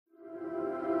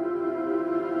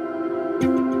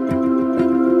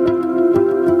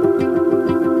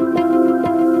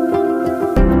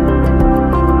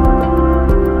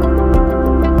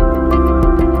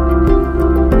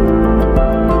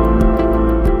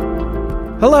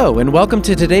Hello, and welcome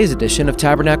to today's edition of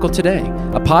Tabernacle Today,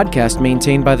 a podcast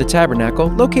maintained by the Tabernacle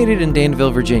located in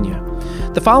Danville, Virginia.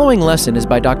 The following lesson is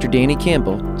by Dr. Danny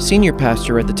Campbell, Senior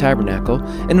Pastor at the Tabernacle,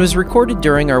 and was recorded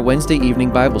during our Wednesday evening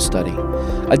Bible study.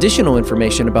 Additional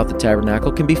information about the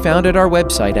Tabernacle can be found at our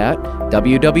website at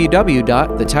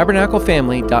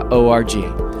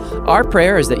www.thetabernaclefamily.org. Our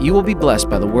prayer is that you will be blessed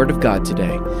by the Word of God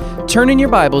today. Turn in your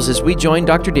Bibles as we join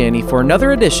Dr. Danny for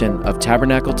another edition of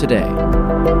Tabernacle Today.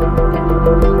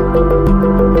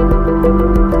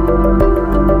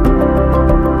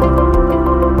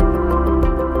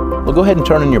 Well, go ahead and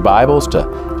turn in your Bibles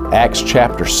to Acts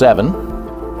chapter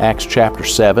 7. Acts chapter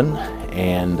 7,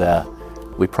 and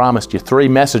we promised you 3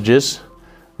 messages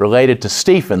related to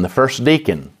Stephen, the first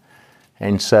deacon.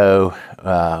 And so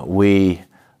we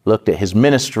looked at his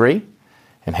ministry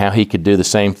and how he could do the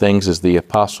same things as the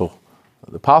apostles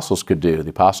could do, the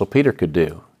Apostle Peter could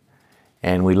do.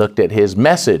 And we looked at his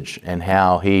message and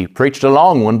how he preached a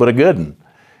long one, but a good one.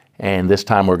 And this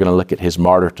time we're going to look at his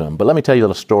martyrdom. But let me tell you a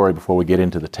little story before we get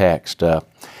into the text.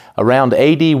 Around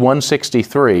AD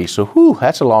 163, so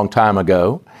that's a long time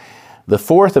ago, the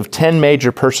fourth of 10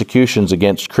 major persecutions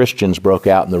against Christians broke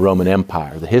out in the Roman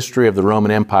Empire. The history of the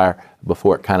Roman Empire,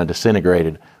 before it kind of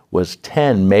disintegrated, was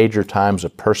 10 major times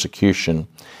of persecution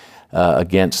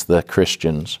against the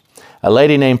Christians. A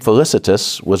lady named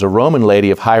Felicitas was a Roman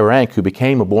lady of high rank who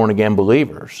became a born-again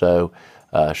believer. So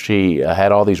she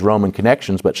had all these Roman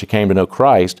connections, but she came to know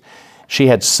Christ. She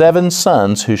had 7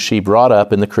 sons who she brought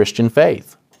up in the Christian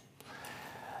faith.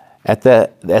 At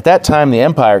that time, the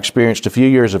empire experienced a few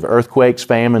years of earthquakes,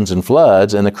 famines, and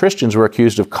floods, and the Christians were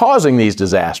accused of causing these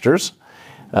disasters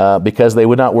because they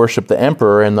would not worship the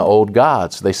emperor and the old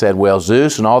gods. They said, well,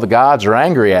 Zeus and all the gods are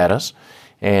angry at us,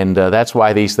 and that's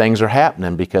why these things are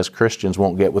happening, because Christians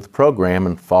won't get with the program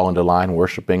and fall into line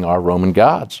worshiping our Roman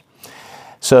gods.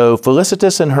 So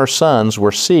Felicitas and her sons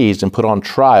were seized and put on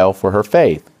trial for her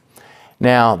faith.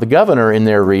 Now, the governor in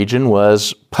their region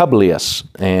was Publius,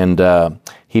 and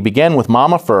he began with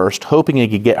Mama first, hoping he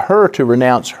could get her to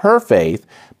renounce her faith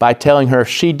by telling her if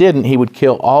she didn't, he would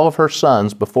kill all of her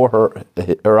sons before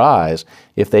her eyes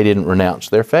if they didn't renounce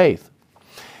their faith.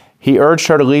 He urged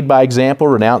her to lead by example,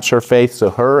 renounce her faith so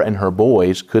her and her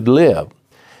boys could live.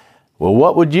 Well,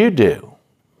 what would you do?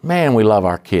 Man, we love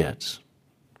our kids.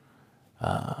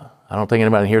 I don't think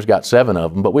anybody here's got 7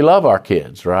 of them, but we love our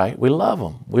kids, right? We love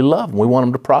them. We love them. We want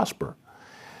them to prosper.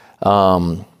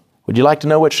 Would you like to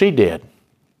know what she did?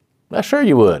 Well, sure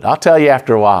you would. I'll tell you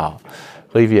after a while.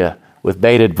 Leave you with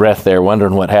bated breath there,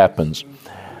 wondering what happens.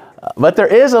 But there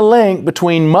is a link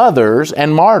between mothers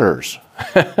and martyrs.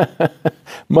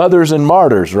 Mothers and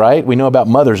martyrs, right? We know about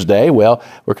Mother's Day. Well,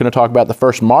 we're going to talk about the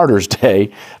first Martyr's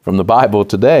Day from the Bible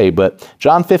today. But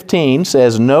John 15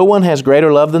 says, no one has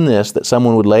greater love than this, that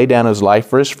someone would lay down his life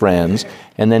for his friends.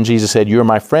 And then Jesus said, you are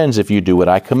my friends if you do what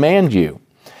I command you.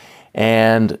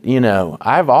 And,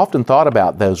 I've often thought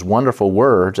about those wonderful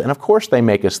words. And of course, they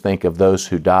make us think of those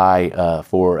who die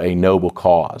for a noble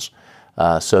cause.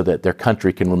 So that their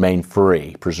country can remain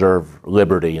free, preserve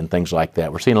liberty and things like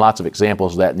that. We're seeing lots of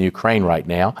examples of that in the Ukraine right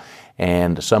now.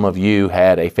 And some of you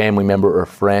had a family member or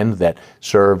friend that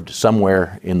served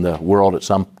somewhere in the world at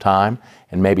some time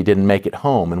and maybe didn't make it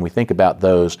home. And we think about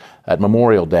those at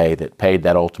Memorial Day that paid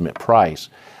that ultimate price.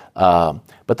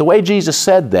 But the way Jesus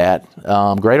said that,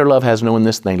 greater love has no one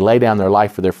this thing, lay down their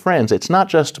life for their friends, it's not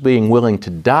just being willing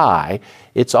to die,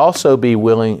 it's also being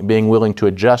willing to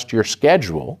adjust your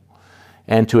schedule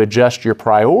and to adjust your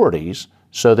priorities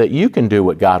so that you can do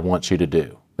what God wants you to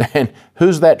do. And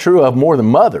who's that true of more than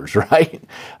mothers, right?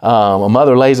 A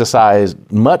mother lays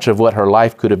aside much of what her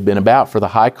life could have been about for the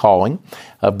high calling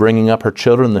of bringing up her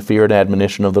children in the fear and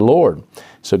admonition of the Lord.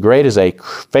 So great is a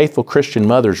faithful Christian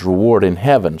mother's reward in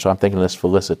heaven. So I'm thinking of this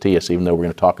Felicitas, even though we're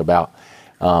going to talk about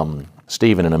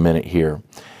Stephen in a minute here.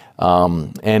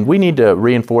 And we need to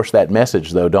reinforce that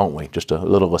message, though, don't we? Just a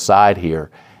little aside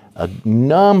here. A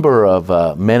number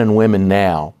of men and women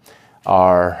now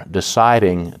are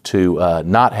deciding to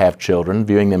not have children,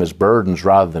 viewing them as burdens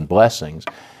rather than blessings.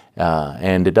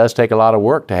 And it does take a lot of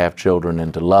work to have children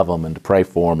and to love them and to pray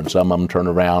for them. And some of them turn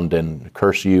around and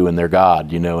curse you and their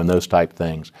God, and those type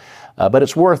things. But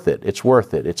it's worth it. It's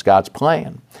worth it. It's God's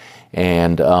plan.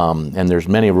 And there's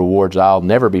many rewards. I'll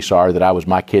never be sorry that I was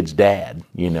my kid's dad,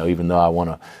 even though I want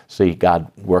to see God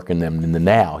working them in the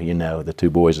now, the 2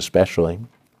 boys especially.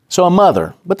 So a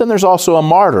mother, but then there's also a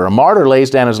martyr. A martyr lays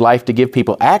down his life to give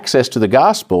people access to the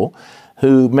gospel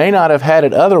who may not have had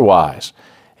it otherwise.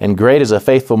 and great is a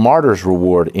faithful martyr's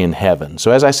reward in heaven.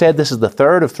 So as I said, this is the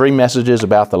third of 3 messages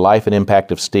about the life and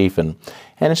impact of Stephen.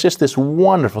 And it's just this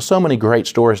wonderful, so many great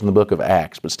stories in the book of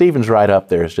Acts. But Stephen's right up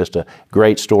there as just a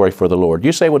great story for the Lord.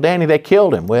 You say, well, Danny, they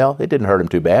killed him. Well, it didn't hurt him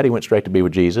too bad. He went straight to be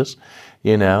with Jesus,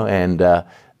 and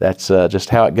that's just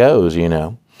how it goes,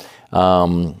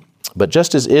 But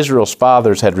just as Israel's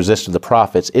fathers had resisted the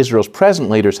prophets, Israel's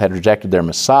present leaders had rejected their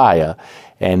Messiah,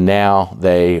 and now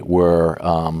they were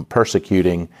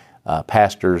persecuting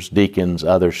pastors, deacons,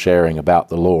 others sharing about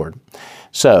the Lord.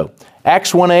 So,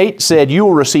 Acts 1:8 said, "You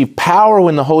will receive power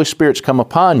when the Holy Spirit's come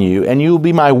upon you, and you will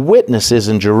be my witnesses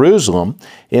in Jerusalem,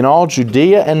 in all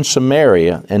Judea and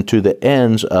Samaria, and to the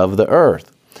ends of the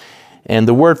earth." And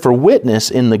the word for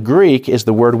witness in the Greek is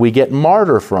the word we get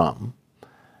martyr from.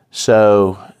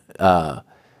 So, it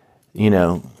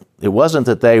wasn't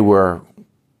that they were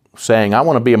saying, I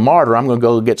want to be a martyr, I'm going to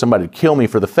go get somebody to kill me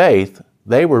for the faith.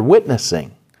 They were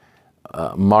witnessing.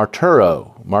 Martyrio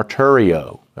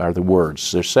are the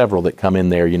words. There's several that come in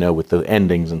there, with the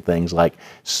endings and things like,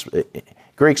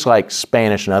 Greek's like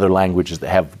Spanish and other languages that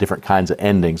have different kinds of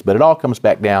endings, but it all comes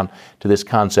back down to this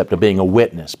concept of being a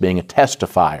witness, being a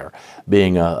testifier,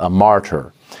 being a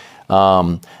martyr.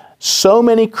 So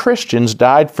many Christians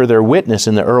died for their witness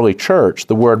in the early church,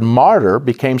 the word martyr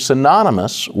became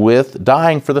synonymous with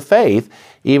dying for the faith,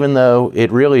 even though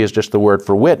it really is just the word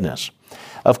for witness.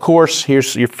 Of course, you're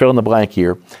fill in the blank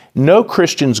here. No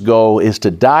Christian's goal is to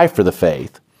die for the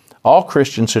faith. All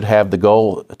Christians should have the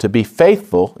goal to be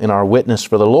faithful in our witness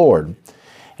for the Lord.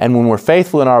 And when we're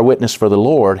faithful in our witness for the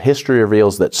Lord, history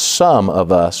reveals that some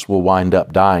of us will wind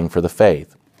up dying for the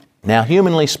faith. Now,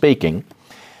 humanly speaking,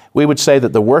 we would say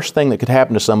that the worst thing that could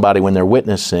happen to somebody when they're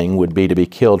witnessing would be to be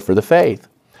killed for the faith.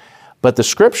 But the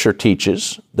Scripture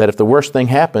teaches that if the worst thing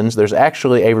happens, there's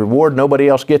actually a reward nobody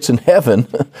else gets in heaven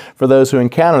for those who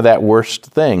encounter that worst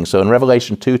thing. So in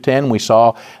Revelation 2:10, we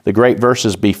saw the great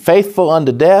verses, "Be faithful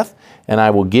unto death, and I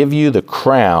will give you the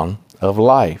crown of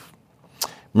life."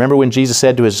 Remember when Jesus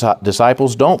said to His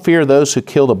disciples, "Don't fear those who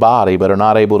kill the body, but are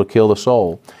not able to kill the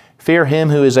soul. Fear Him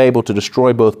who is able to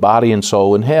destroy both body and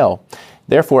soul in hell.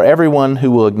 Therefore, everyone who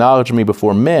will acknowledge me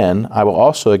before men, I will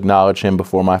also acknowledge him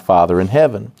before my Father in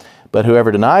heaven. But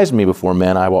whoever denies me before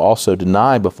men, I will also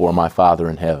deny before my Father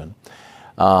in heaven."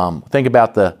 Think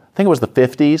it was the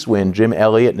 50s when Jim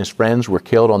Elliot and his friends were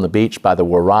killed on the beach by the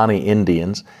Waorani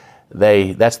Indians.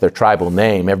 That's their tribal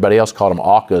name. Everybody else called them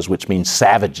Aucas, which means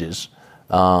savages.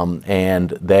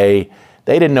 And they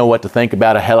didn't know what to think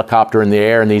about a helicopter in the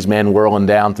air and these men whirling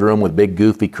down through them with big,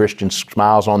 goofy Christian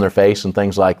smiles on their face and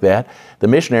things like that. The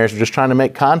missionaries were just trying to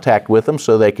make contact with them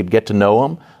so they could get to know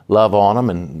them, love on them,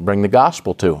 and bring the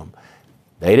gospel to them.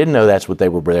 They didn't know that's what they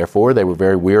were there for. They were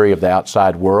very weary of the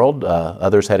outside world.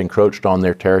 Others had encroached on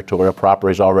their territorial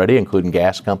properties already, including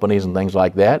gas companies and things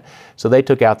like that. So they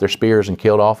took out their spears and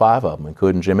killed all 5 of them,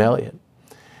 including Jim Elliot.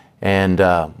 And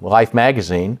Life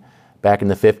magazine, back in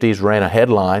the 50s, ran a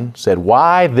headline, said,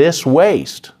 "Why this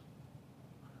waste?"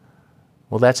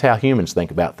 Well, that's how humans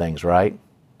think about things, right?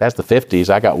 That's the 50s.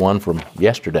 I got one from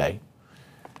yesterday.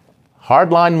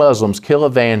 "Hardline Muslims kill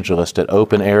evangelist at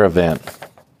open-air event."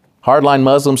 Hardline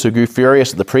Muslims who grew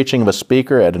furious at the preaching of a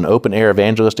speaker at an open-air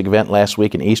evangelistic event last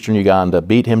week in eastern Uganda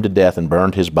beat him to death and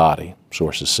burned his body,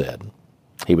 sources said.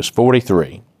 He was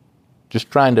 43, just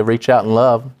trying to reach out in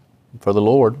love for the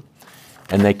Lord,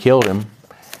 and they killed him.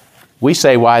 We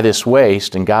say, "Why this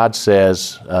waste?" And God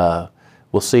says,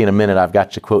 we'll see in a minute, I've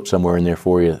got your quote somewhere in there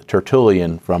for you.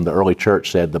 Tertullian from the early church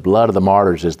said, "The blood of the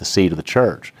martyrs is the seed of the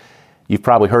church." You've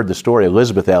probably heard the story.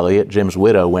 Elizabeth Elliot, Jim's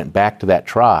widow, went back to that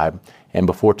tribe, and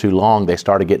before too long, they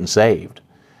started getting saved.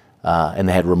 And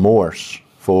they had remorse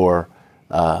for,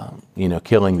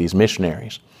 killing these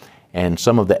missionaries. And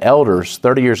some of the elders,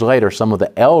 30 years later, some of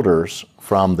the elders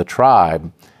from the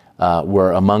tribe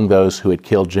were among those who had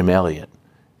killed Jim Elliot.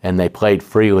 And they played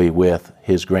freely with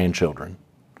his grandchildren.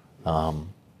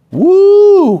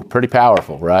 Pretty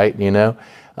powerful, right?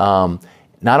 Not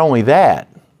only that,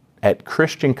 at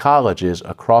Christian colleges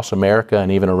across America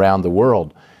and even around the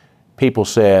world, people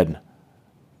said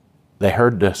they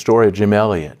heard the story of Jim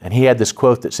Elliot, and he had this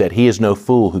quote that said, "He is no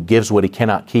fool who gives what he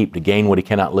cannot keep to gain what he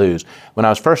cannot lose." When I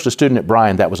was first a student at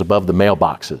Bryan, that was above the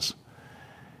mailboxes.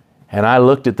 And I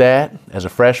looked at that as a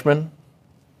freshman.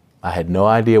 I had no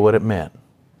idea what it meant.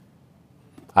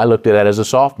 I looked at that as a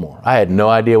sophomore. I had no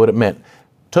idea what it meant.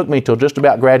 It took me till just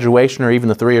about graduation, or even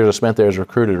the 3 years I spent there as a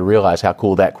recruiter, to realize how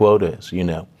cool that quote is,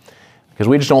 Because Because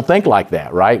we just don't think like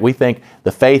that, right? We think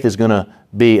the faith is going to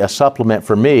be a supplement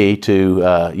for me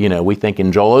to, we think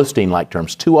in Joel Osteen-like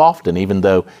terms too often, even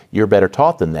though you're better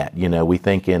taught than that. We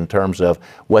think in terms of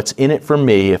what's in it for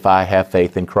me if I have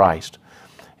faith in Christ.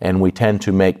 And we tend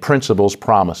to make principles,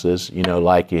 promises,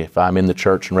 like if I'm in the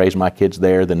church and raise my kids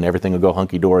there, then everything will go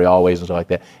hunky-dory always and stuff like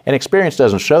that. And experience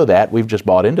doesn't show that. We've just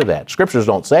bought into that. Scriptures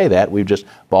don't say that. We've just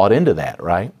bought into that,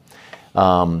 right?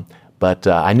 But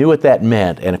I knew what that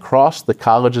meant. And across the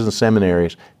colleges and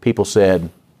seminaries, people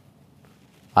said,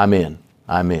 I'm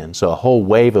in. So a whole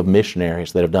wave of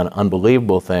missionaries that have done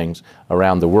unbelievable things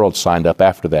around the world signed up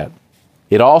after that.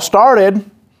 It all started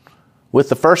with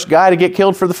the first guy to get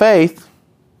killed for the faith,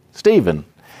 Stephen.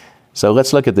 So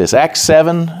let's look at this. Acts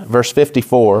 7, verse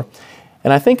 54.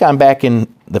 And I think I'm back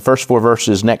in the first 4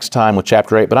 verses next time with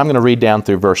chapter 8, but I'm going to read down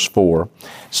through verse 4.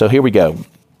 So here we go.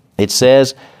 It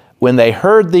says, when they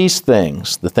heard these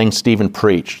things, the things Stephen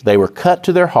preached, they were cut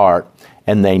to their heart,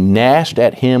 and they gnashed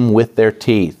at him with their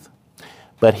teeth.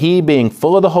 But he, being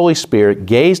full of the Holy Spirit,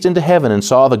 gazed into heaven and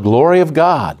saw the glory of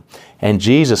God, and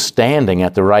Jesus standing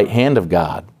at the right hand of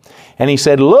God. And he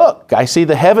said, look, I see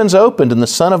the heavens opened, and the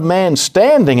Son of Man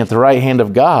standing at the right hand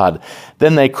of God.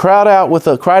 Then they cried out with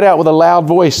a loud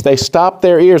voice. They stopped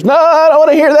their ears. No, I don't want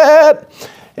to hear that.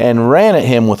 And ran at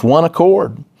him with one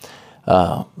accord.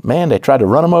 They tried to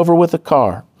run him over with a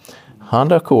car,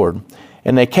 Honda Accord.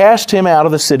 And they cast him out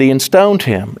of the city and stoned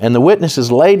him. And the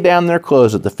witnesses laid down their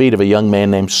clothes at the feet of a young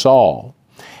man named Saul.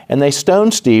 And they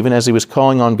stoned Stephen as he was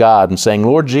calling on God and saying,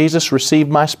 Lord Jesus, receive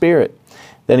my spirit.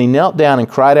 Then he knelt down and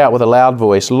cried out with a loud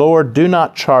voice, Lord, do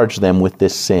not charge them with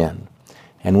this sin.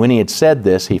 And when he had said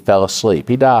this, he fell asleep.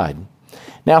 He died.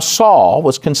 Now Saul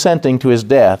was consenting to his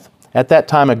death. At that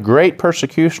time a great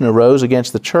persecution arose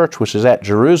against the church which is at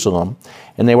Jerusalem,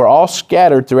 and they were all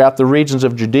scattered throughout the regions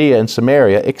of Judea and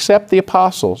Samaria, except the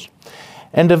apostles.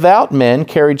 And devout men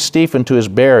carried Stephen to his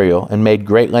burial and made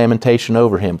great lamentation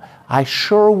over him. I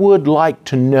sure would like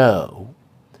to know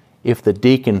if the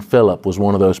deacon Philip was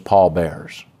one of those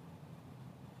pallbearers.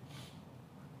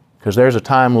 Because there's a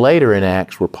time later in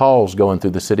Acts where Paul's going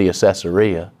through the city of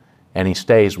Caesarea, and he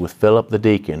stays with Philip the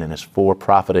deacon and his 4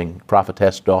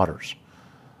 prophetess daughters.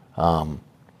 I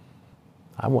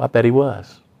bet he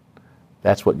was.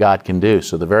 That's what God can do.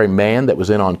 So the very man that was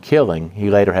in on killing, he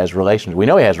later has relationship. We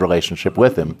know he has a relationship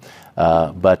with him,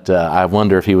 but I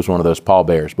wonder if he was one of those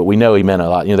pallbearers. But we know he meant a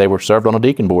lot. They were served on a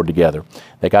deacon board together.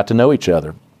 They got to know each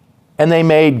other. And they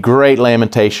made great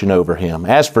lamentation over him.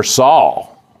 As for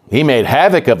Saul, he made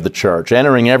havoc of the church,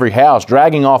 entering every house,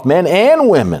 dragging off men and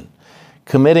women,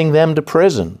 committing them to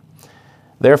prison.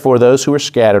 Therefore, those who were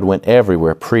scattered went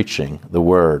everywhere preaching the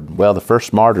word. Well, the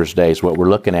first martyr's day is what we're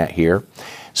looking at here.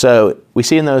 So we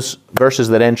see in those verses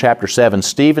that end chapter 7,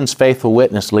 Stephen's faithful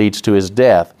witness leads to his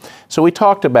death. So we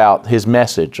talked about his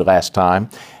message last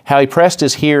time, how he pressed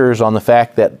his hearers on the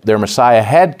fact that their Messiah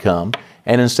had come,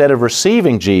 and instead of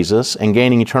receiving Jesus and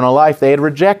gaining eternal life, they had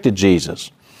rejected Jesus.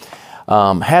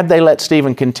 Had they let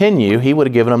Stephen continue, he would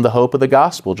have given them the hope of the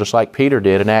gospel, just like Peter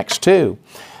did in Acts 2.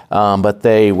 But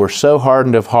they were so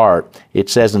hardened of heart, it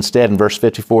says instead in verse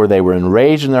 54, they were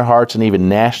enraged in their hearts and even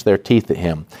gnashed their teeth at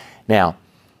him. Now,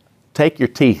 take your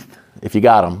teeth, if you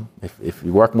got them. If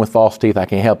you're working with false teeth, I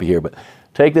can't help you here, but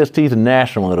take those teeth and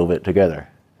gnash them a little bit together.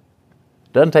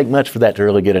 Doesn't take much for that to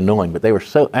really get annoying, but they were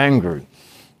so angry.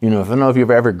 I don't know if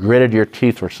you've ever gritted your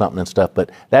teeth or something and stuff,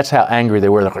 but that's how angry they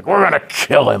were. They're like, we're going to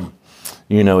kill him.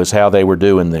 Is how they were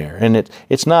doing there. And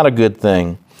it's not a good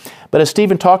thing. But as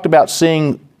Stephen talked about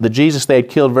seeing the Jesus they had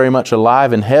killed very much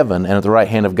alive in heaven and at the right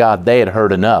hand of God, they had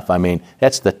heard enough. I mean,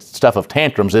 that's the stuff of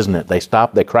tantrums, isn't it?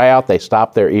 They cry out, they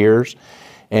stop their ears.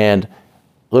 And a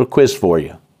little quiz for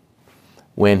you.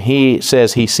 When he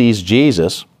says he sees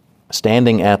Jesus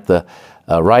standing at the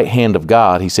right hand of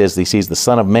God, he says he sees the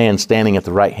Son of Man standing at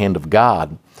the right hand of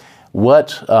God.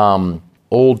 What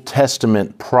Old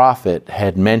Testament prophet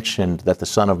had mentioned that the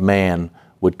Son of Man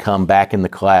would come back in the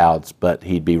clouds, but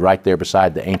he'd be right there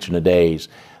beside the Ancient of Days?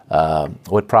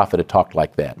 What prophet had talked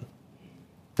like that?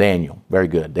 Daniel. Very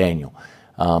good, Daniel.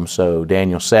 So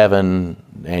Daniel 7,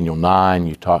 Daniel 9,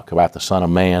 you talk about the Son of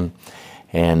Man.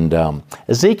 And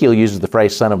Ezekiel uses the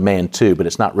phrase Son of Man too, but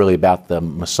it's not really about the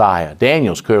Messiah.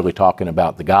 Daniel's clearly talking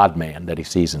about the God-man that he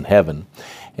sees in heaven.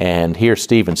 And here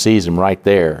Stephen sees him right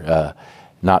there,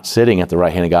 not sitting at the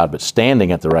right hand of God, but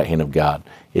standing at the right hand of God.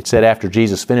 It said after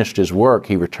Jesus finished his work,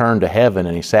 he returned to heaven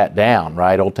and he sat down,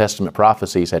 right? Old Testament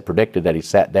prophecies had predicted that he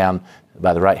sat down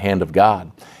by the right hand of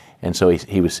God. And so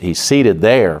he's seated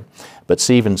there, but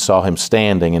Stephen saw him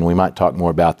standing, and we might talk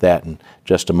more about that in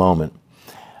just a moment.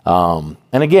 And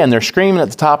again, they're screaming at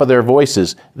the top of their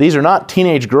voices. These are not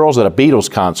teenage girls at a Beatles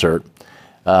concert.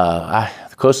 The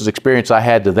closest experience I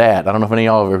had to that, I don't know if any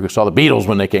of y'all ever saw the Beatles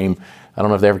when they came. I don't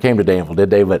know if they ever came to Danville, did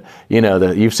they? But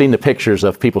you've seen the pictures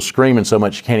of people screaming so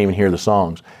much you can't even hear the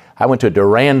songs. I went to a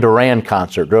Duran Duran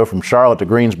concert, drove from Charlotte to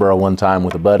Greensboro one time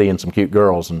with a buddy and some cute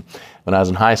girls, and when I was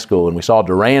in high school, and we saw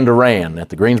Duran Duran at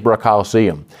the Greensboro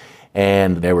Coliseum,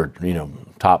 and they were,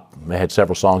 they had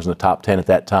several songs in the top 10 at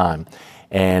that time.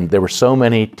 And there were so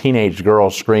many teenage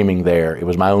girls screaming there. It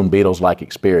was my own Beatles-like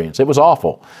experience. It was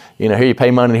awful. Here you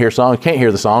pay money to hear songs. You can't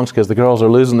hear the songs because the girls are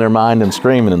losing their mind and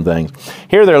screaming and things.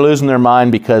 Here they're losing their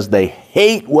mind because they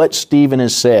hate what Stephen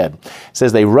has said. It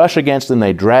says they rush against him,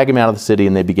 they drag him out of the city,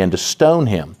 and they begin to stone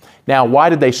him. Now, why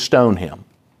did they stone him?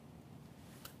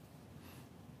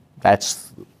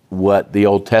 That's what the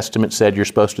Old Testament said you're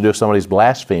supposed to do if somebody's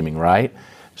blaspheming, right?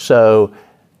 So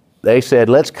they said,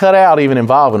 let's cut out even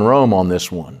involving Rome on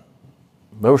this one.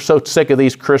 We're so sick of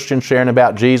these Christians sharing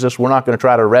about Jesus. We're not going to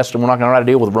try to arrest them. We're not going to try to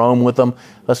deal with Rome with them.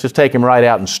 Let's just take him right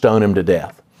out and stone him to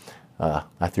death.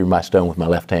 I threw my stone with my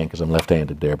left hand because I'm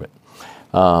left-handed there.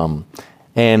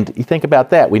 And you think about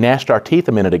that. We gnashed our teeth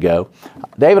a minute ago.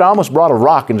 David almost brought a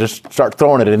rock and just started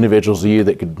throwing it at individuals of you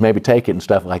that could maybe take it and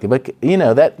stuff like that. But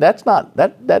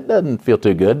that doesn't feel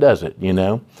too good, does it?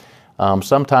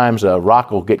 Sometimes a rock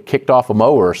will get kicked off a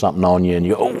mower or something on you, and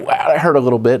you, oh, wow, that hurt a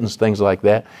little bit, and things like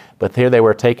that. But here they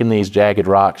were taking these jagged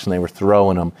rocks, and they were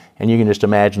throwing them, and you can just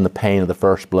imagine the pain of the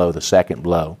first blow, the second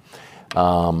blow.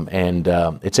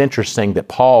 It's interesting that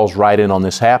Paul's right in on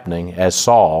this happening as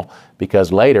Saul,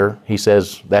 because later he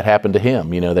says that happened to him.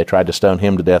 They tried to stone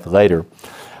him to death later.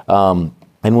 And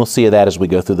we'll see that as we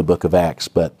go through the book of Acts.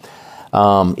 But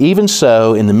even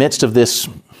so, in the midst of this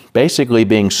basically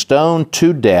being stoned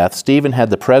to death, Stephen had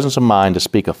the presence of mind to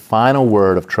speak a final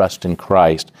word of trust in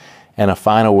Christ and a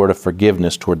final word of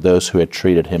forgiveness toward those who had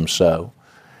treated him so.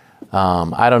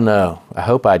 I don't know. I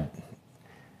hope I'd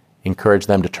encourage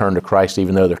them to turn to Christ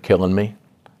even though they're killing me.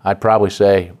 I'd probably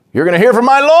say, you're going to hear from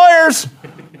my lawyers!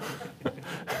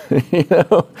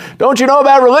 Don't you know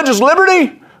about religious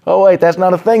liberty? Oh, wait, that's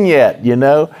not a thing yet,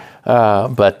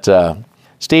 But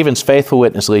Stephen's faithful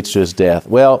witness leads to his death.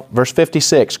 Well, verse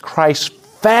 56, Christ's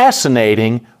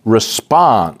fascinating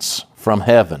response from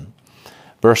heaven.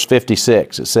 Verse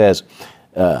 56, it says,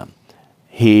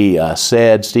 he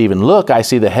said, Stephen, look, I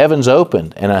see the heavens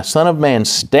opened and a Son of Man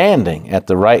standing at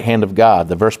the right hand of God.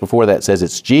 The verse before that says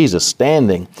it's Jesus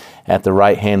standing at the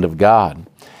right hand of God.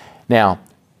 Now,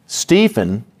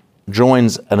 Stephen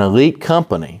joins an elite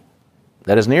company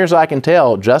that, as near as I can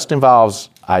tell, just involves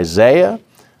Isaiah,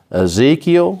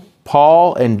 Ezekiel,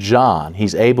 Paul, and John.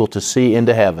 He's able to see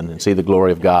into heaven and see the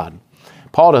glory of God.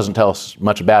 Paul doesn't tell us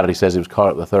much about it. He says he was caught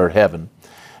at the third heaven.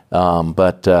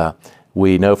 But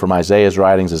we know from Isaiah's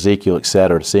writings, Ezekiel,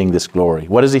 etc., seeing this glory.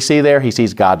 What does he see there? He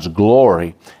sees God's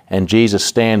glory and Jesus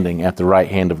standing at the right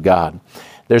hand of God.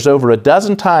 There's over a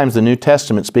dozen times the New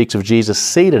Testament speaks of Jesus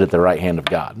seated at the right hand of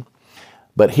God.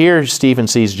 But here Stephen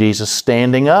sees Jesus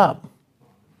standing up.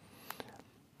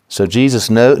 So Jesus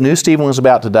knew Stephen was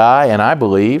about to die, and I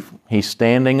believe he's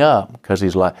standing up because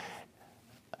he's like,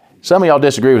 some of y'all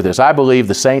disagree with this. I believe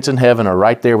the saints in heaven are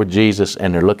right there with Jesus,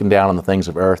 and they're looking down on the things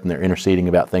of earth, and they're interceding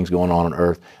about things going on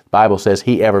earth. The Bible says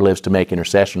he ever lives to make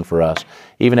intercession for us.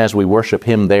 Even as we worship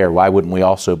him there, why wouldn't we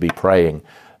also be praying?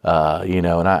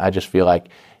 And I just feel like,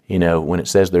 when it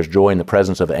says there's joy in the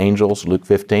presence of angels, Luke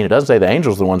 15, it doesn't say the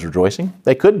angels are the ones rejoicing.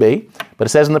 They could be, but it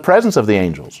says in the presence of the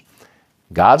angels.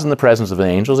 God's in the presence of the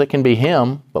angels. It can be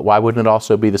him, but why wouldn't it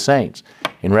also be the saints?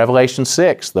 In Revelation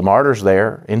 6, the martyrs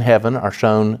there in heaven are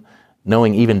shown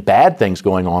knowing even bad things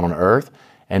going on earth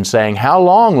and saying, how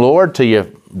long, Lord, till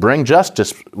you bring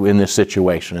justice in this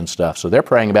situation and stuff? So they're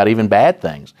praying about even bad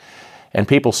things. And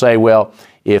people say, well,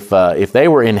 if they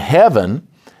were in heaven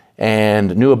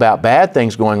and knew about bad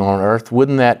things going on earth,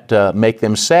 wouldn't that make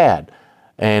them sad?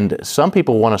 And some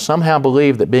people want to somehow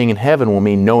believe that being in heaven will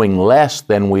mean knowing less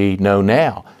than we know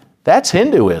now. That's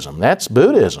Hinduism. That's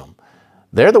Buddhism.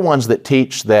 They're the ones that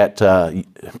teach that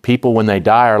people, when they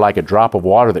die, are like a drop of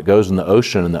water that goes in the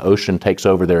ocean, and the ocean takes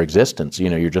over their existence.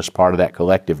 You're just part of that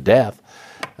collective death.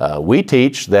 We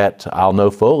teach that I'll know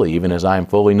fully, even as I am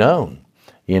fully known.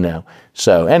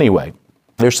 So anyway,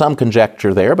 there's some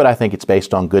conjecture there, but I think it's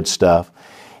based on good stuff.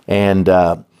 And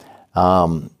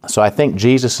so I think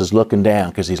Jesus is looking down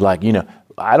because he's like,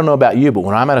 I don't know about you, but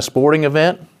when I'm at a sporting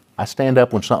event, I stand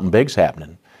up when something big's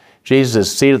happening. Jesus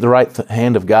is seated at the right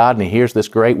hand of God, and he hears this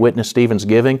great witness Stephen's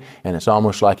giving, and it's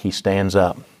almost like he stands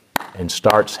up and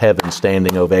starts heaven's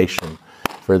standing ovation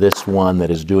for this one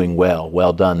that is doing well.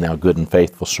 Well done, thou good and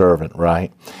faithful servant,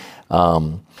 right?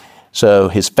 So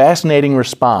his fascinating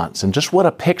response, and just what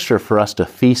a picture for us to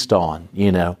feast on,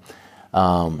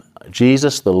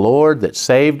 Jesus, the Lord that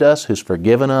saved us, who's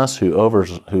forgiven us, who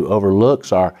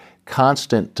overlooks our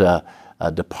constant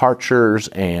departures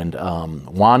and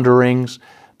wanderings,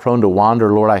 prone to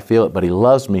wander, Lord, I feel it, but He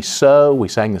loves me so. We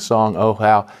sang the song, Oh,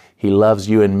 How He Loves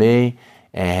You and Me.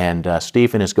 And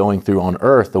Stephen is going through on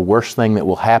earth the worst thing that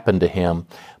will happen to him,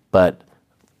 but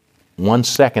 1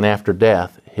 second after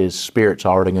death, his spirit's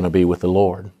already going to be with the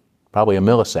Lord. Probably a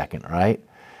millisecond, right?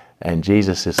 And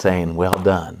Jesus is saying, well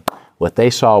done. What they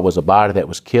saw was a body that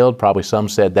was killed. Probably some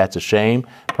said that's a shame.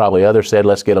 Probably others said,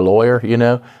 let's get a lawyer,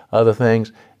 other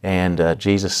things. And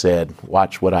Jesus said,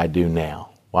 watch what I do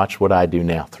now. Watch what I do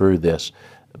now through this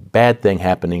bad thing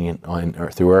happening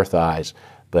through earth eyes,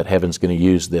 but heaven's going to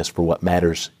use this for what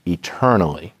matters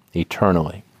eternally.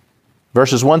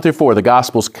 Verses 1 through 4, the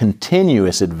gospel's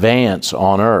continuous advance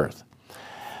on earth.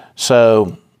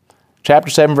 So, chapter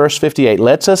 7, verse 58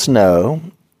 lets us know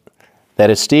that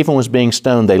as Stephen was being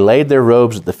stoned, they laid their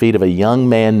robes at the feet of a young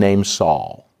man named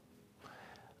Saul.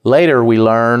 Later, we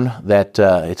learn that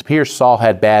it appears Saul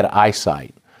had bad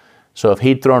eyesight. So if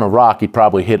he'd thrown a rock, he'd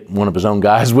probably hit one of his own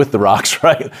guys with the rocks,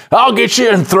 right? I'll get you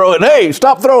and throw it. Hey,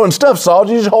 stop throwing stuff, Saul.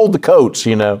 You just hold the coats,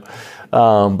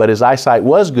 But his eyesight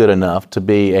was good enough to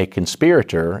be a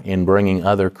conspirator in bringing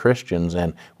other Christians.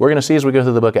 And we're going to see as we go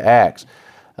through the book of Acts,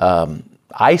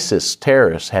 ISIS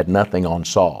terrorists had nothing on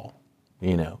Saul.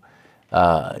 You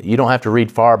don't have to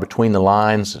read far between the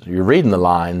lines. You're reading the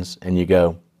lines and you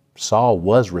go, Saul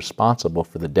was responsible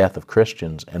for the death of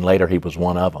Christians, and later he was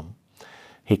one of them.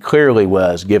 He clearly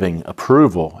was giving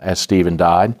approval as Stephen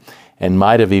died, and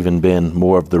might have even been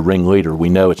more of the ringleader. We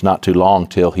know it's not too long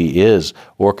till he is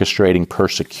orchestrating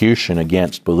persecution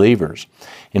against believers.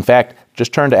 In fact,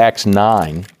 just turn to Acts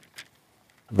 9,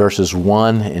 verses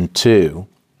 1 and 2,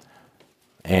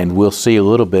 and we'll see a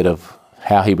little bit of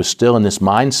how he was still in this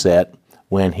mindset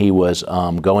when he was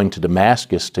going to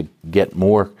Damascus to get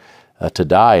more to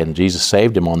die, and Jesus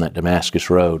saved him on that Damascus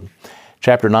road.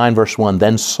 Chapter 9, verse 1,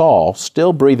 Then Saul,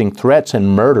 still breathing threats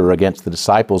and murder against the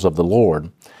disciples of the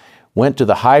Lord, went to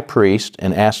the high priest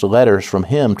and asked letters from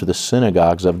him to the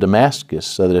synagogues of Damascus,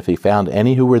 so that if he found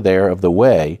any who were there of the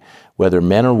way, whether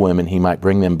men or women, he might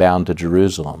bring them bound to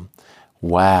Jerusalem.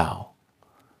 Wow.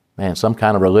 Man, some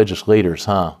kind of religious leaders,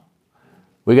 huh?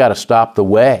 We got to stop the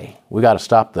way. We got to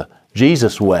stop the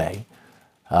Jesus way.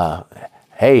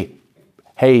 Hey,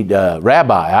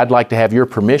 Rabbi, I'd like to have your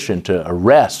permission to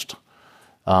arrest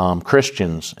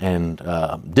Christians and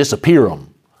disappear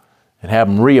them and have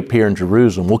them reappear in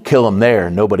Jerusalem. We'll kill them there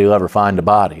and nobody will ever find the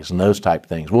bodies and those type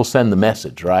things. We'll send the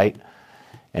message, right?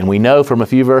 And we know from a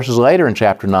few verses later in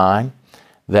chapter 9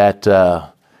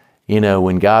 that,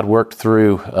 when God worked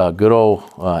through good old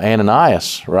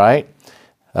Ananias, right?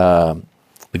 The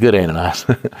good Ananias.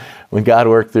 When God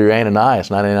worked through Ananias,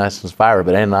 not Ananias and Sapphira,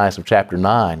 but Ananias of chapter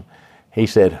 9, he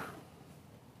said,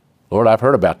 Lord, I've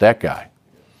heard about that guy.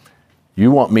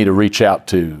 You want me to reach out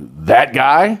to that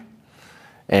guy?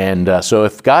 And so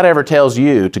if God ever tells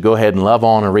you to go ahead and love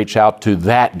on and reach out to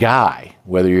that guy,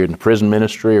 whether you're in the prison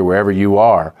ministry or wherever you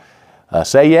are,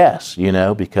 say yes,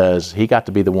 because he got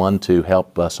to be the one to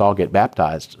help Saul get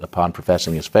baptized upon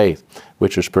professing his faith,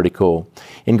 which was pretty cool.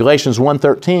 In Galatians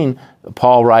 1:13,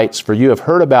 Paul writes, For you have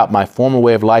heard about my former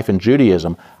way of life in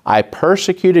Judaism. I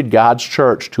persecuted God's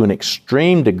church to an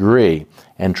extreme degree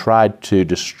and tried to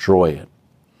destroy it.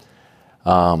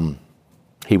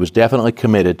 He was definitely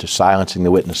committed to silencing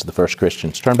the witness of the first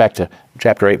Christians. Turn back to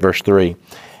chapter 8, verse 3.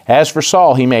 As for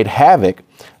Saul, he made havoc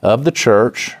of the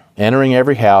church, entering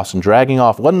every house and dragging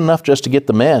off. It wasn't enough just to get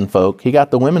the men folk. He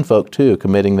got the women folk too,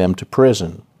 committing them to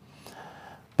prison.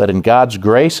 But in God's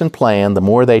grace and plan, the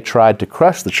more they tried to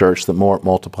crush the church, the more it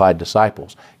multiplied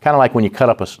disciples. Kind of like when you cut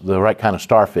up the right kind of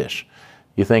starfish.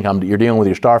 You think you're dealing with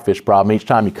your starfish problem. Each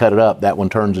time you cut it up, that one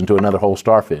turns into another whole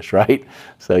starfish, right?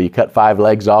 So you cut 5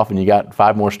 legs off and you got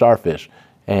 5 more starfish.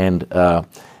 And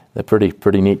they're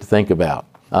pretty neat to think about.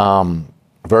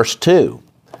 Verse 2,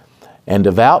 And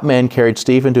devout men carried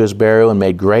Stephen to his burial and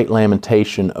made great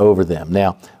lamentation over them.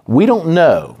 Now, we don't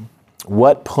know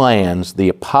what plans the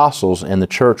apostles and the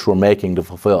church were making to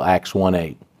fulfill Acts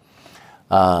 1:8.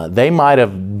 They might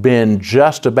have been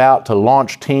just about to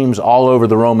launch teams all over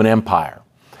the Roman Empire.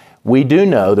 We do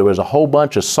know there was a whole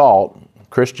bunch of salt,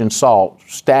 Christian salt,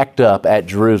 stacked up at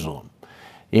Jerusalem.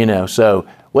 So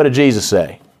what did Jesus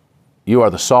say? You are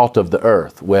the salt of the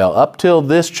earth. Well, up till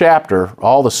this chapter,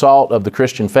 all the salt of the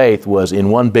Christian faith was in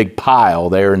one big pile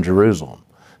there in Jerusalem.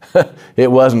 It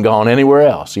wasn't gone anywhere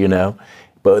else,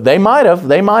 But they might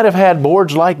have had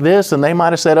boards like this, and they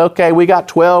might have said, okay, we got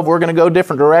 12, we're going to go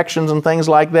different directions and things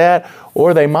like that.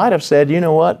 Or they might have said, you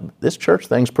know what, this church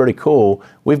thing's pretty cool.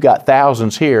 We've got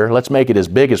thousands here. Let's make it as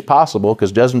big as possible,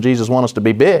 because doesn't Jesus want us to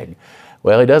be big?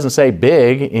 Well, he doesn't say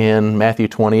big in Matthew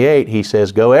 28. He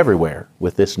says go everywhere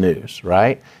with this news,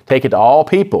 right? Take it to all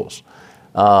peoples.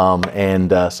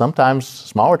 Sometimes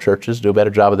smaller churches do a better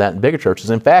job of that than bigger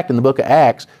churches. In fact, in the book of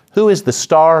Acts, who is the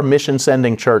star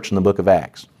mission-sending church in the book of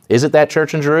Acts? Is it that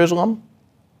church in Jerusalem?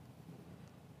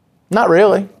 Not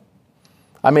really.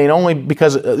 I mean, only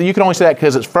because you can only say that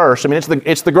because it's first. I mean,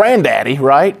 it's the granddaddy,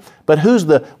 right? But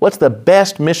what's the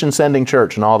best mission-sending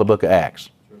church in all the book of Acts?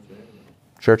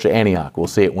 Church of Antioch. We'll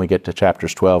see it when we get to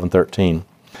chapters 12 and 13.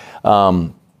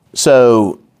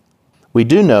 So we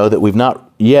do know that we've not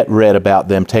yet read about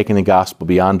them taking the gospel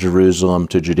beyond Jerusalem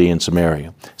to Judea and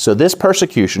Samaria. So this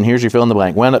persecution, here's your fill in the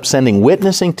blank, wound up sending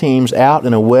witnessing teams out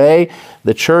in a way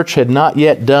the church had not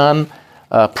yet done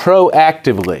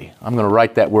proactively. I'm going to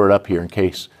write that word up here in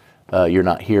case you're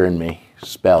not hearing me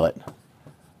spell it.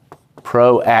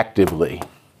 Proactively.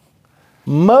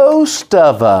 Most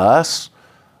of us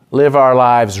live our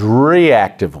lives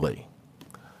reactively,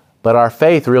 but our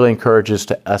faith really encourages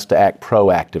us to act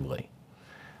proactively.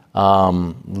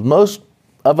 Most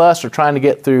of us are trying to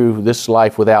get through this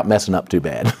life without messing up too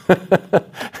bad.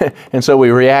 And so we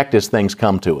react as things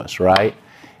come to us, right?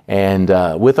 And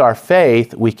with our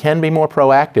faith, we can be more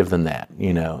proactive than that,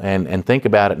 you know, and think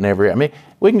about it I mean,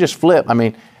 we can just flip. I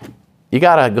mean, you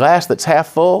got a glass that's half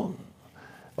full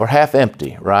or half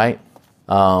empty, right?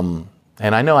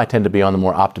 And I know I tend to be on the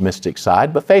more optimistic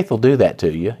side, but faith will do that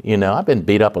to you. You know, I've been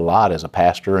beat up a lot as a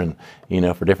pastor and, you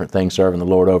know, for different things serving the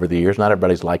Lord over the years. Not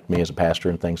everybody's liked me as a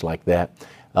pastor and things like that.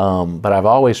 But I've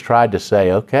always tried to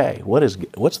say, okay,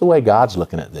 what's the way God's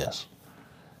looking at this?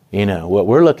 You know, what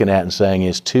we're looking at and saying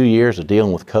is 2 years of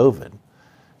dealing with COVID.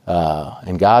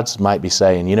 And God's might be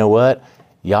saying, you know what?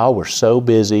 Y'all were so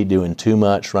busy doing too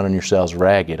much, running yourselves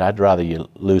ragged. I'd rather you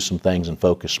lose some things and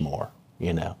focus more,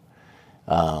 you know.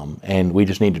 And we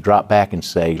just need to drop back and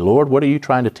say, Lord, what are you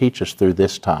trying to teach us through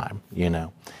this time? You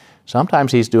know,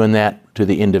 sometimes He's doing that to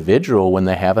the individual when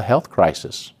they have a health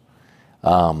crisis.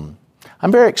 I'm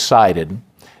very excited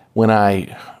when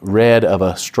I read of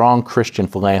a strong Christian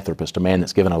philanthropist, a man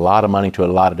that's given a lot of money to a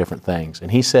lot of different things.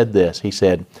 And he said this, he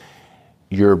said,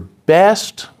 your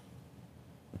best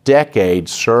decade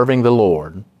serving the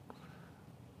Lord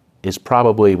is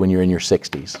probably when you're in your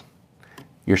 60s.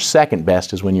 Your second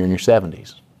best is when you're in your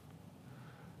 70s.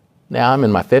 Now, I'm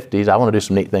in my 50s. I want to do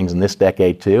some neat things in this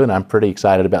decade too, and I'm pretty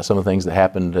excited about some of the things that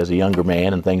happened as a younger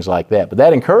man and things like that. But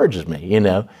that encourages me, you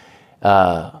know.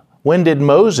 When did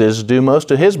Moses do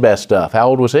most of his best stuff? How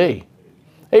old was he?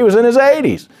 He was in his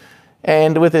 80s.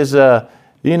 And with his,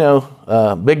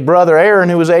 big brother Aaron,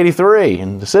 who was 83,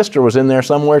 and the sister was in there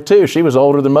somewhere too. She was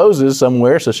older than Moses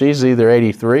somewhere, so she's either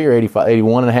 83 or 85,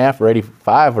 81 and a half or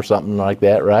 85 or something like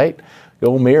that, right?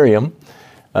 Old Miriam,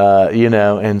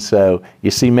 and so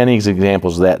you see many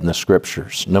examples of that in the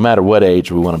Scriptures. No matter what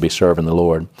age we want to be serving the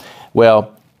Lord.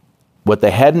 Well, what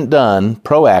they hadn't done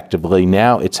proactively,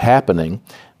 now it's happening.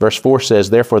 Verse 4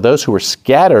 says, therefore those who were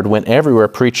scattered went everywhere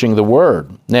preaching the word.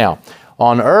 Now,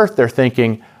 on earth they're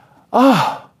thinking,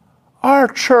 our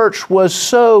church was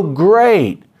so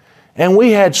great and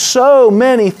we had so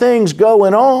many things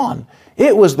going on.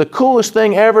 It was the coolest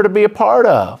thing ever to be a part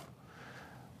of.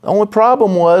 The only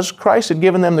problem was Christ had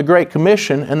given them the Great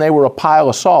Commission and they were a pile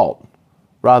of salt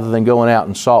rather than going out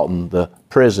and salting the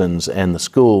prisons and the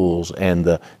schools and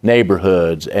the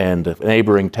neighborhoods and the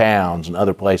neighboring towns and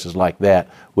other places like that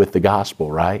with the gospel,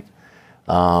 right?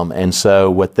 And so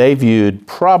what they viewed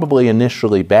probably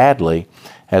initially badly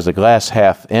as a glass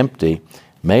half empty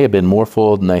may have been more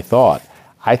full than they thought.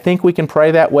 I think we can pray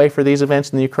that way for these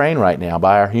events in the Ukraine right now.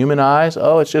 By our human eyes,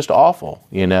 it's just awful,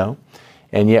 you know?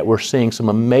 And yet we're seeing some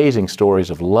amazing stories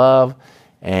of love,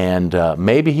 and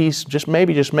maybe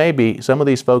some of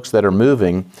these folks that are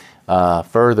moving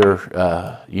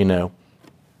further,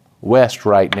 west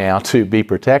right now to be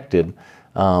protected,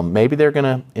 maybe they're going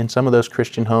to, in some of those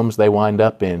Christian homes they wind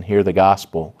up in, hear the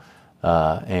gospel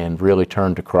and really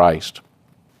turn to Christ.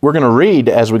 We're going to read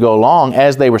as we go along,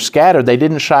 as they were scattered, they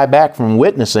didn't shy back from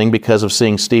witnessing because of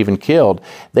seeing Stephen killed.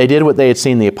 They did what they had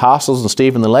seen the apostles and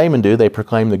Stephen the layman do. They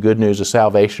proclaimed the good news of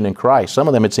salvation in Christ. Some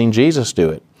of them had seen Jesus do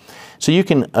it. So you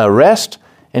can arrest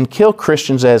and kill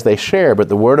Christians as they share, but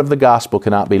the word of the gospel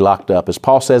cannot be locked up. As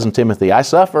Paul says in Timothy, I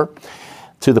suffer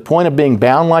to the point of being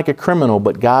bound like a criminal,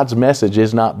 but God's message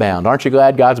is not bound. Aren't you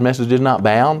glad God's message is not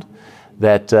bound?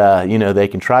 That, they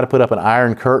can try to put up an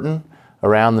iron curtain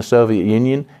around the Soviet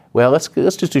Union. Well, let's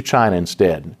just do China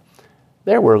instead.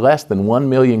 There were less than 1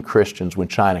 million Christians when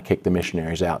China kicked the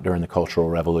missionaries out during the Cultural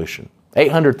Revolution.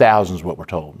 800,000 is what we're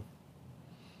told.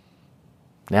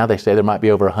 Now they say there might be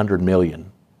over 100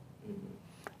 million.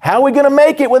 How are we going to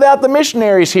make it without the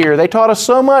missionaries here? They taught us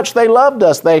so much. They loved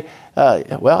us.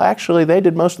 Actually, they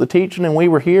did most of the teaching, and we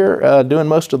were here doing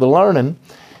most of the learning.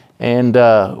 And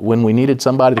when we needed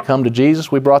somebody to come to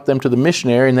Jesus, we brought them to the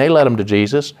missionary, and they led them to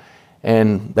Jesus.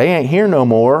 And they ain't here no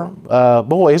more.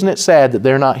 Boy, isn't it sad that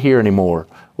they're not here anymore?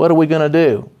 What are we going to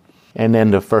do? And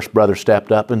then the first brother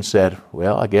stepped up and said,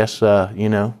 well, I guess,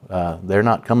 they're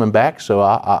not coming back, so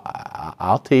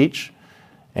I'll teach.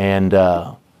 And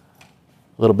a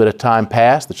little bit of time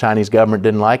passed. The Chinese government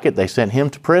didn't like it. They sent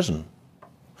him to prison.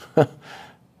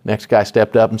 Next guy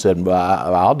stepped up and said,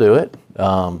 well, I'll do it.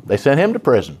 They sent him to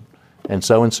prison. And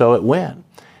so it went.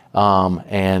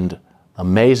 And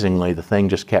amazingly, the thing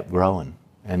just kept growing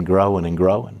and growing and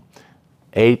growing.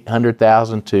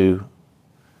 800,000 to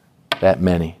that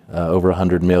many, over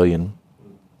 100 million.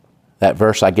 That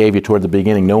verse I gave you toward the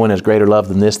beginning, no one has greater love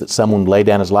than this, that someone lay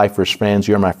down his life for his friends.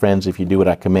 You're my friends if you do what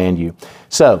I command you.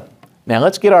 So, now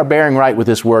let's get our bearing right with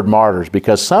this word martyrs,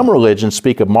 because some religions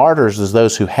speak of martyrs as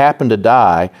those who happen to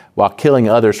die while killing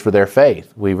others for their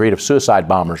faith. We read of suicide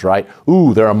bombers, right?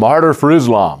 Ooh, they're a martyr for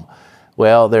Islam.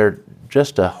 Well, they're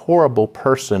just a horrible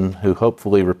person who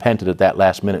hopefully repented at that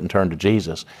last minute and turned to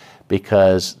Jesus,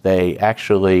 because they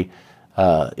actually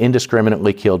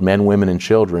indiscriminately killed men, women, and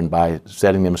children by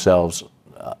setting themselves,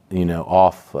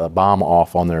 bomb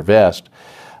off on their vest.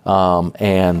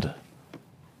 And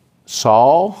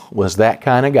Saul was that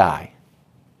kind of guy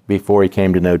before he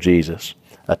came to know Jesus,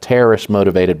 a terrorist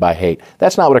motivated by hate.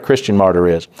 That's not what a Christian martyr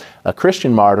is. A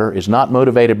Christian martyr is not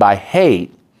motivated by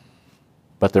hate,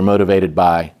 but they're motivated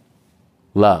by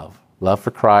love for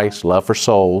Christ, love for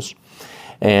souls.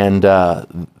 And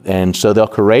so they'll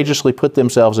courageously put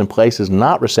themselves in places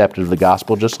not receptive to the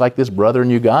gospel, just like this brother in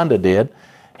Uganda did.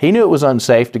 He knew it was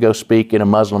unsafe to go speak in a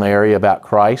Muslim area about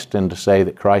Christ and to say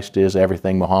that Christ is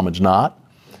everything Muhammad's not.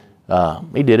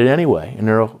 He did it anyway, and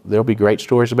there'll be great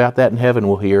stories about that in heaven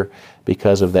we'll hear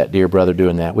because of that dear brother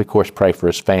doing that. We, of course, pray for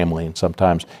his family and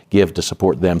sometimes give to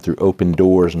support them through Open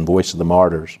Doors and Voice of the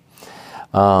Martyrs.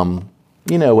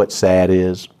 You know what's sad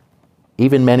is,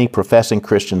 even many professing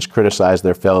Christians criticize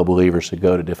their fellow believers who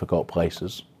go to difficult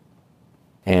places.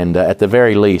 And at the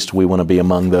very least, we want to be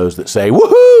among those that say,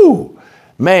 woohoo!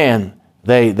 Man,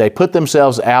 they put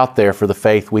themselves out there for the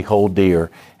faith we hold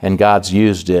dear, and God's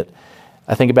used it.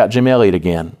 I think about Jim Elliot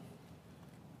again.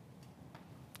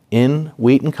 In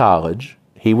Wheaton College,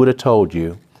 he would have told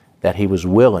you that he was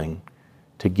willing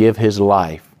to give his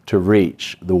life to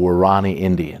reach the Waorani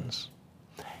Indians.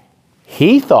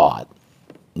 He thought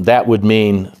that would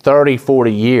mean 30,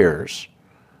 40 years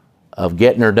of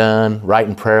getting her done,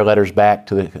 writing prayer letters back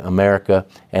to America,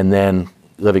 and then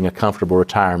living a comfortable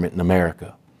retirement in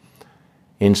America.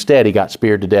 Instead, he got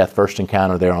speared to death first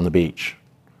encounter there on the beach.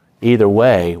 Either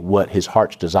way, what his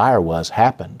heart's desire was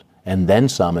happened, and then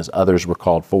some as others were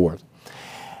called forth.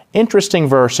 Interesting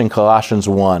verse in Colossians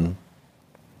 1.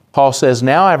 Paul says,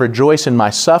 now I rejoice in my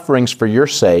sufferings for your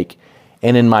sake,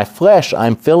 and in my flesh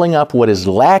I'm filling up what is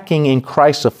lacking in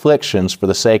Christ's afflictions for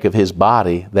the sake of his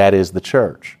body, that is the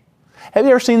church. Have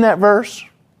you ever seen that verse?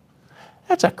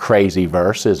 That's a crazy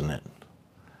verse, isn't it?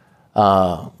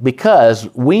 Because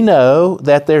we know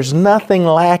that there's nothing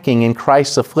lacking in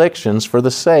Christ's afflictions for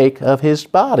the sake of his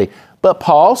body. But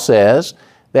Paul says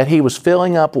that he was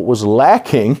filling up what was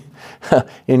lacking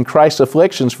in Christ's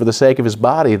afflictions for the sake of his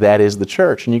body, that is the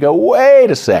church. And you go,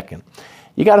 wait a second.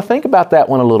 You got to think about that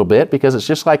one a little bit, because it's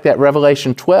just like that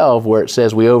Revelation 12 where it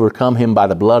says we overcome him by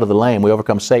the blood of the Lamb. We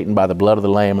overcome Satan by the blood of the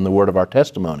Lamb and the word of our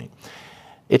testimony.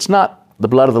 It's not the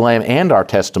blood of the Lamb and our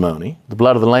testimony. The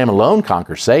blood of the Lamb alone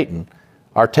conquers Satan.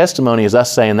 Our testimony is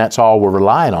us saying that's all we're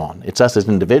relying on. It's us as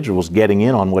individuals getting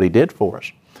in on what he did for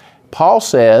us. Paul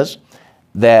says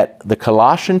that the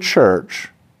Colossian church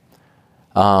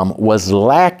was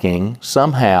lacking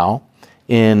somehow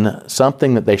in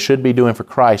something that they should be doing for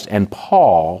Christ, and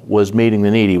Paul was meeting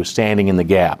the need. He was standing in the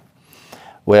gap.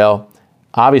 Well,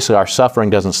 obviously our suffering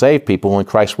doesn't save people, when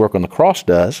Christ's work on the cross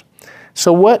does.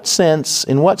 So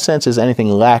in what sense is anything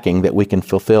lacking that we can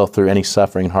fulfill through any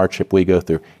suffering and hardship we go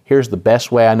through? Here's the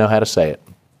best way I know how to say it.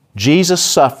 Jesus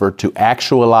suffered to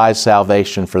actualize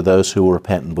salvation for those who will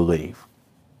repent and believe.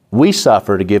 We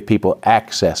suffer to give people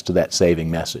access to that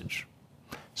saving message.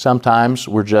 Sometimes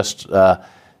we're just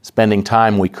spending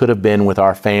time we could have been with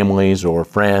our families or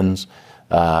friends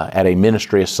at a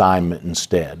ministry assignment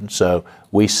instead. So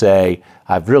we say,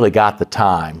 I've really got the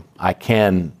time. I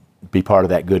can be part of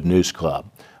that Good News Club,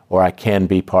 or I can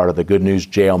be part of the Good News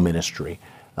Jail Ministry.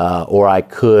 or I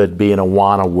could be an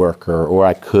Awana worker, or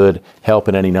I could help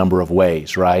in any number of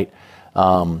ways, right?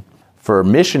 For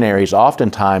missionaries,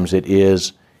 oftentimes it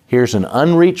is, here's an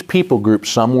unreached people group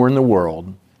somewhere in the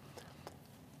world,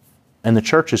 and the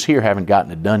churches here haven't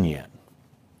gotten it done yet.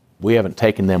 We haven't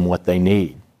taken them what they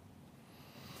need.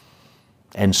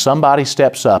 And somebody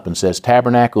steps up and says,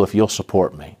 Tabernacle, if you'll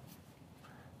support me.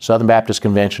 Southern Baptist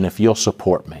Convention, if you'll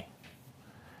support me.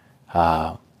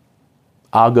 I'll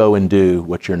go and do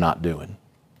what you're not doing,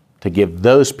 to give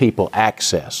those people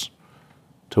access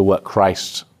to what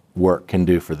Christ's work can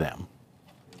do for them.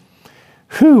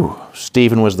 Whew,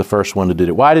 Stephen was the first one to do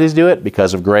it. Why did he do it?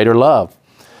 Because of greater love.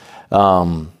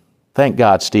 Thank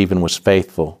God Stephen was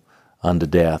faithful unto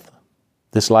death.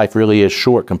 This life really is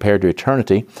short compared to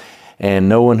eternity, and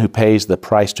no one who pays the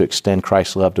price to extend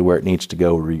Christ's love to where it needs to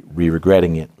go will be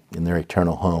regretting it in their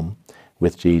eternal home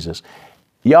with Jesus.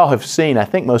 Y'all have seen, I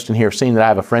think most in here have seen that I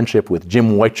have a friendship with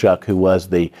Jim Wojcik, who was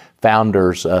the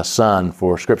founder's son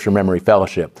for Scripture Memory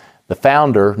Fellowship. The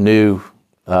founder knew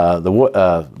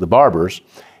the Barbers,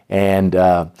 and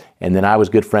then I was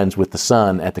good friends with the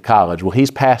son at the college. Well, he's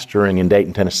pastoring in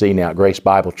Dayton, Tennessee now at Grace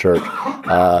Bible Church,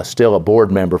 still a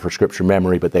board member for Scripture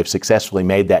Memory, but they've successfully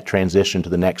made that transition to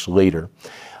the next leader.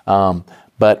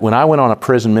 But when I went on a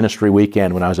prison ministry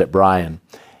weekend when I was at Bryan,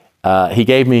 he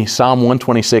gave me Psalm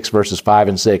 126 verses 5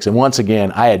 and 6, and once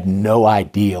again, I had no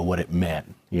idea what it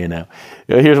meant, you know.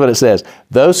 Here's what it says: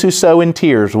 those who sow in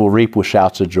tears will reap with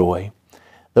shouts of joy.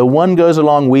 Though one goes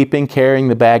along weeping, carrying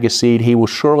the bag of seed, he will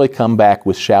surely come back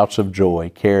with shouts of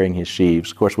joy, carrying his sheaves.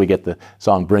 Of course, we get the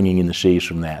song Bringing in the Sheaves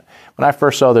from that. When I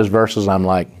first saw those verses, I'm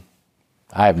like,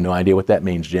 I have no idea what that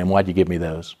means, Jim. Why'd you give me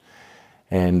those?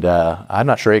 And I'm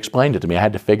not sure he explained it to me. I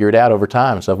had to figure it out over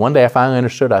time. So one day I finally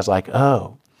understood. I was like,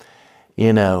 oh,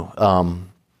 you know,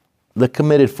 the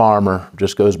committed farmer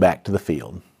just goes back to the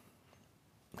field.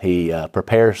 He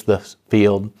prepares the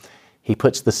field, he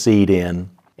puts the seed in,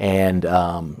 and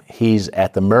he's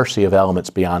at the mercy of elements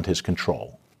beyond his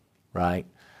control, right?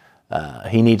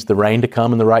 He needs the rain to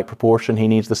come in the right proportion. He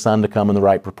needs the sun to come in the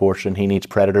right proportion. He needs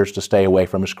predators to stay away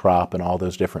from his crop and all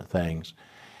those different things.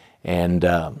 And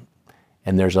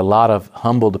there's a lot of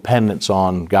humble dependence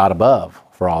on God above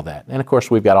for all that. And of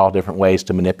course, we've got all different ways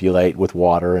to manipulate with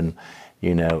water and,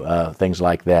 you know, things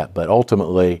like that. But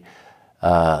ultimately,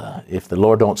 if the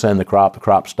Lord don't send the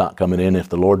crop's not coming in. If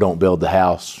the Lord don't build the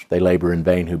house, they labor in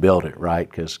vain who build it, right?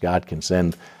 Because God can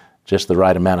send just the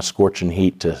right amount of scorching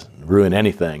heat to ruin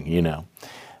anything, you know.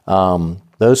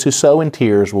 Those who sow in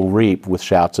tears will reap with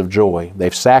shouts of joy.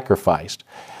 They've sacrificed,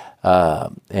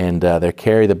 and they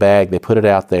carry the bag, they put it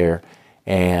out there,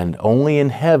 and only in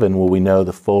heaven will we know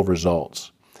the full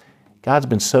results. God's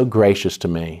been so gracious to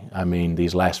me, I mean,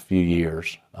 these last few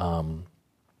years.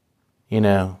 You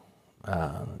know,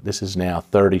 this is now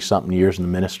 30-something years in the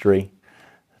ministry,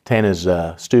 10 as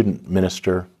a student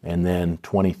minister, and then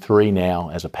 23 now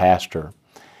as a pastor.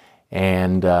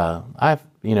 And I've,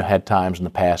 you know, had times in the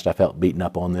past I felt beaten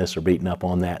up on this or beaten up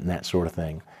on that and that sort of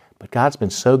thing. But God's been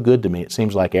so good to me. It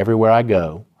seems like everywhere I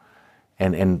go,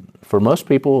 and for most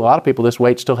people, a lot of people, this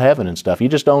wait's till heaven and stuff. You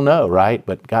just don't know, right?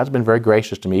 But God's been very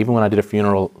gracious to me. Even when I did a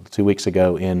funeral 2 weeks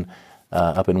ago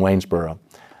up in Waynesboro,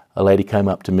 a lady came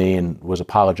up to me and was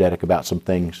apologetic about some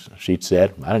things she'd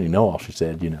said. I didn't even know all she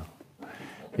said, you know,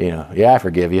 yeah, I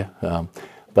forgive you.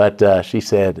 But she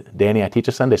said, Danny, I teach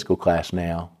a Sunday school class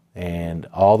now, and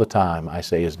all the time I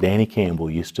say, as Danny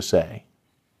Campbell used to say,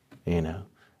 you know,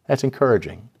 that's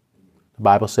encouraging. The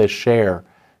Bible says share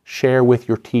with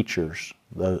your teachers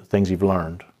the things you've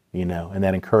learned, you know, and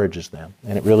that encourages them,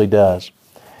 and it really does.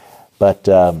 But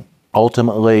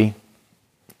ultimately,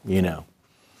 you know,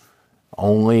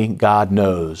 only God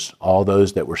knows all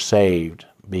those that were saved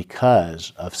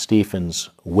because of Stephen's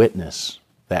witness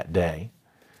that day,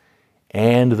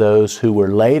 and those who were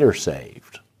later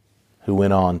saved, who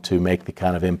went on to make the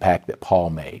kind of impact that Paul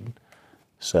made.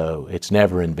 So it's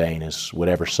never in vain, as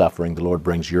whatever suffering the Lord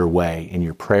brings your way in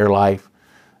your prayer life,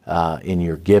 in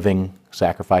your giving,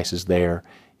 sacrifices there,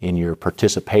 in your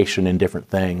participation in different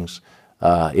things,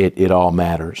 it all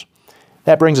matters.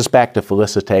 That brings us back to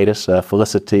Felicitatus.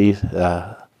 Felicity,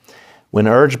 when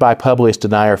urged by Publius to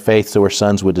deny her faith so her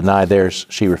sons would deny theirs,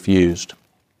 she refused.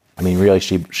 I mean, really,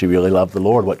 she really loved the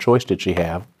Lord. What choice did she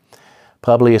have?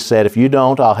 Publius said, if you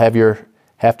don't, I'll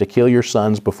have to kill your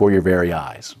sons before your very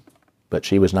eyes. But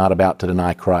she was not about to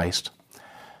deny Christ.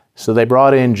 So they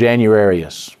brought in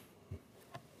Januarius,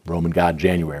 Roman god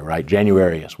January, right?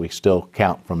 Januarius, we still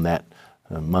count from that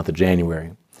month of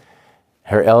January,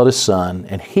 her eldest son,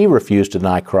 and he refused to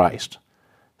deny Christ.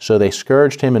 So they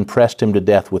scourged him and pressed him to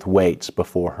death with weights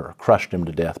before her, crushed him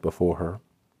to death before her.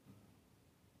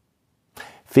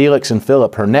 Felix and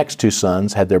Philip, her next two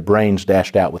sons, had their brains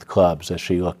dashed out with clubs as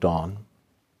she looked on.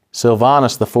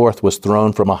 Silvanus the fourth was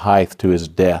thrown from a height to his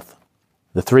death.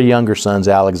 The three younger sons,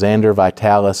 Alexander,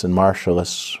 Vitalis, and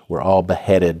Marcellus, were all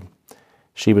beheaded.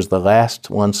 She was the last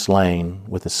one slain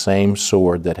with the same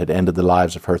sword that had ended the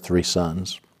lives of her three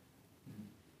sons.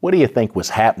 What do you think was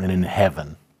happening in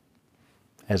heaven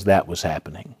as that was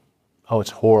happening? Oh,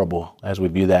 it's horrible as we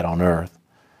view that on earth.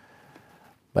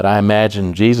 But I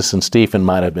imagine Jesus and Stephen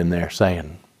might have been there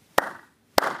saying,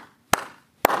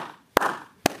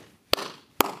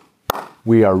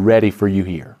 "We are ready for you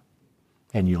here,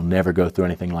 and you'll never go through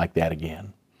anything like that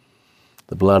again."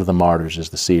 The blood of the martyrs is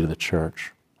the seed of the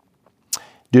church.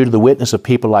 Due to the witness of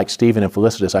people like Stephen and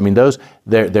Felicitas, I mean,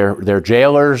 they're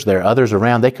jailers, there are others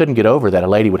around, they couldn't get over that a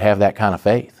lady would have that kind of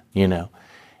faith,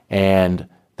 And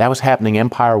that was happening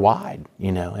empire-wide,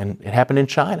 and it happened in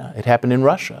China, it happened in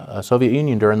Russia, Soviet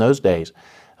Union during those days.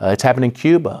 It's happened in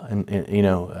Cuba,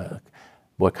 and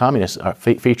communists are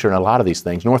featuring a lot of these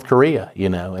things. North Korea,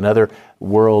 and other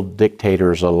world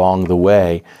dictators along the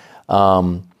way.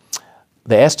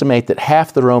 They estimate that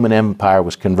half the Roman Empire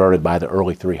was converted by the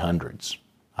early 300s.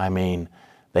 I mean,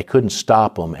 they couldn't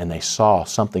stop them, and they saw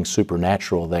something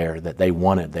supernatural there that they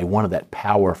wanted. They wanted that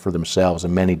power for themselves,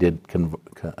 and many did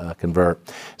convert.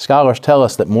 Scholars tell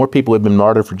us that more people have been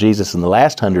martyred for Jesus in the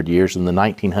last 100 years than the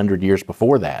 1900 years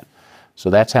before that. So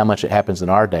that's how much it happens in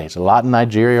our days. A lot in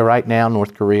Nigeria right now,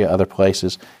 North Korea, other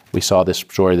places. We saw this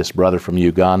story of this brother from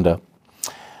Uganda.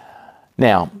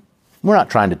 Now, we're not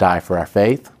trying to die for our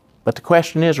faith, but the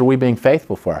question is, are we being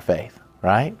faithful for our faith,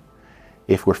 right?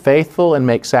 If we're faithful and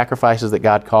make sacrifices that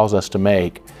God calls us to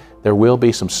make, there will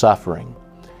be some suffering.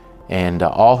 And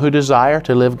all who desire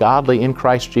to live godly in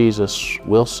Christ Jesus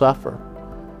will suffer.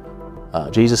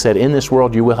 Jesus said, "In this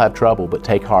world you will have trouble, but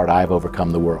take heart, I have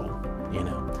overcome the world."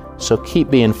 So keep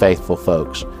being faithful,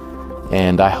 folks.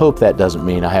 And I hope that doesn't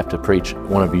mean I have to preach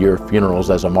one of your funerals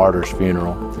as a martyr's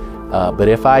funeral. But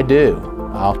if I do,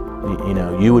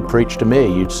 you would preach to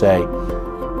me. You'd say,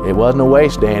 "It wasn't a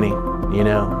waste, Danny.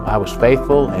 I was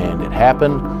faithful and it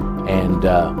happened." And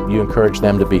you encourage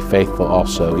them to be faithful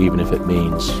also, even if it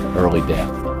means early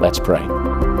death. Let's pray.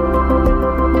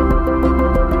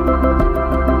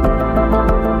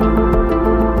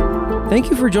 Thank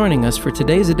you for joining us for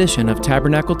today's edition of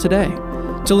Tabernacle Today.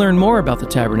 To learn more about the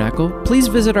Tabernacle, please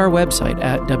visit our website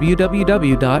at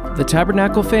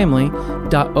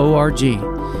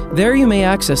www.thetabernaclefamily.org. There you may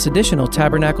access additional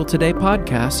Tabernacle Today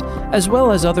podcasts as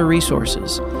well as other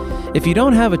resources. If you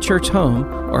don't have a church home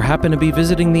or happen to be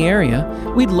visiting the area,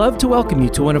 we'd love to welcome you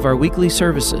to one of our weekly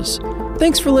services.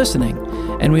 Thanks for listening,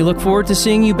 and we look forward to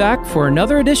seeing you back for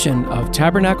another edition of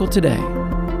Tabernacle Today.